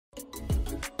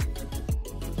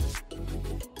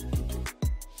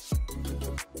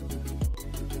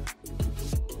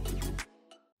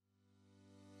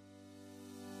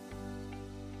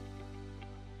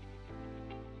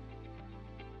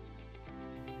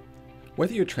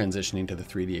Whether you're transitioning to the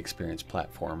 3D Experience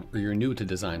platform or you're new to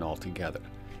design altogether,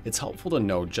 it's helpful to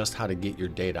know just how to get your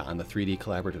data on the 3D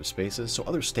collaborative spaces so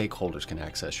other stakeholders can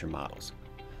access your models.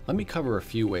 Let me cover a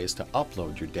few ways to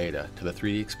upload your data to the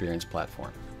 3D Experience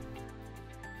platform.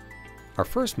 Our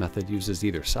first method uses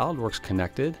either Solidworks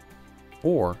Connected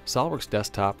or Solidworks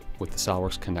Desktop with the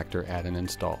Solidworks Connector add-in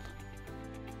installed.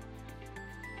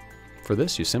 For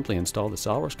this, you simply install the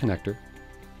Solidworks Connector,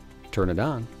 turn it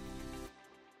on,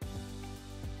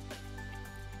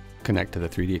 connect to the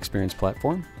 3D Experience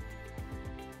platform,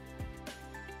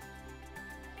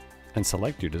 and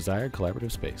select your desired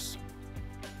collaborative space.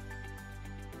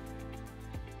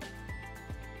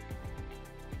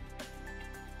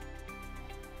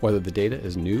 Whether the data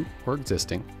is new or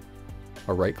existing,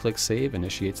 a right-click save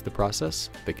initiates the process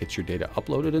that gets your data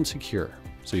uploaded and secure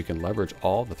so you can leverage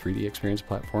all the 3D Experience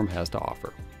platform has to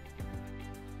offer.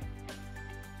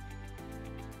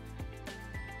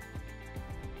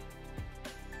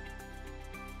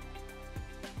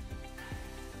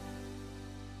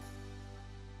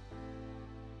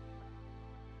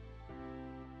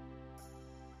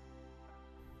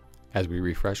 As we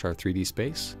refresh our 3D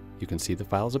space, you can see the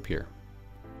files appear.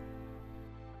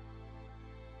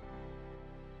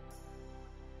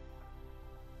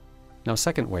 Now,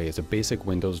 second way is a basic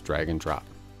Windows drag and drop.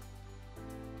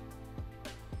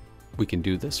 We can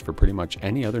do this for pretty much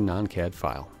any other non-CAD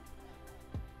file.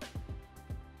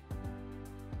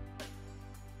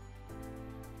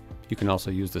 You can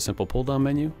also use the simple pull-down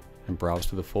menu and browse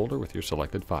to the folder with your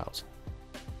selected files.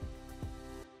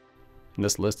 And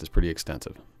this list is pretty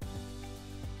extensive.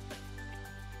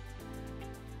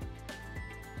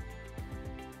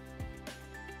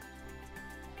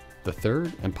 The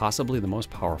third, and possibly the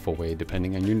most powerful way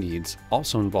depending on your needs,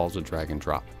 also involves a drag and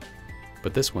drop,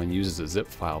 but this one uses a zip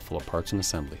file full of parts and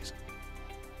assemblies.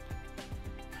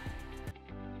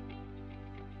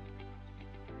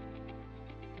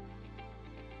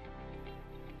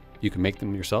 You can make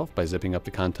them yourself by zipping up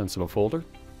the contents of a folder,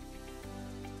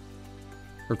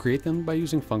 or create them by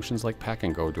using functions like Pack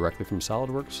and Go directly from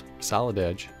SolidWorks, Solid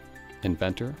Edge,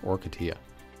 Inventor, or CATIA.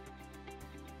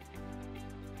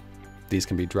 These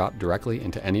can be dropped directly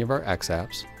into any of our X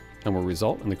apps and will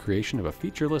result in the creation of a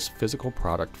featureless physical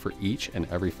product for each and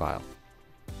every file.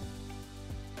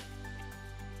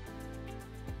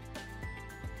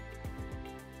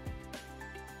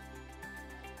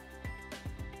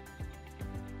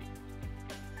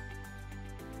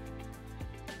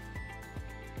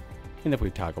 And if we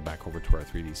toggle back over to our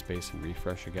 3D space and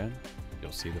refresh again,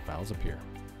 you'll see the files appear.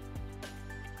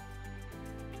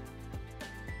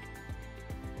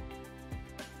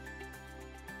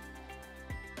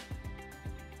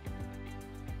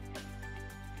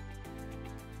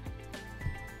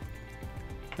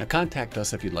 Now, contact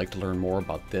us if you'd like to learn more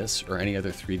about this or any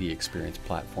other 3D Experience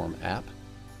platform app,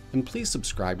 and please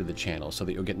subscribe to the channel so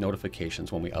that you'll get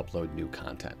notifications when we upload new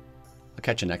content. I'll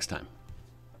catch you next time.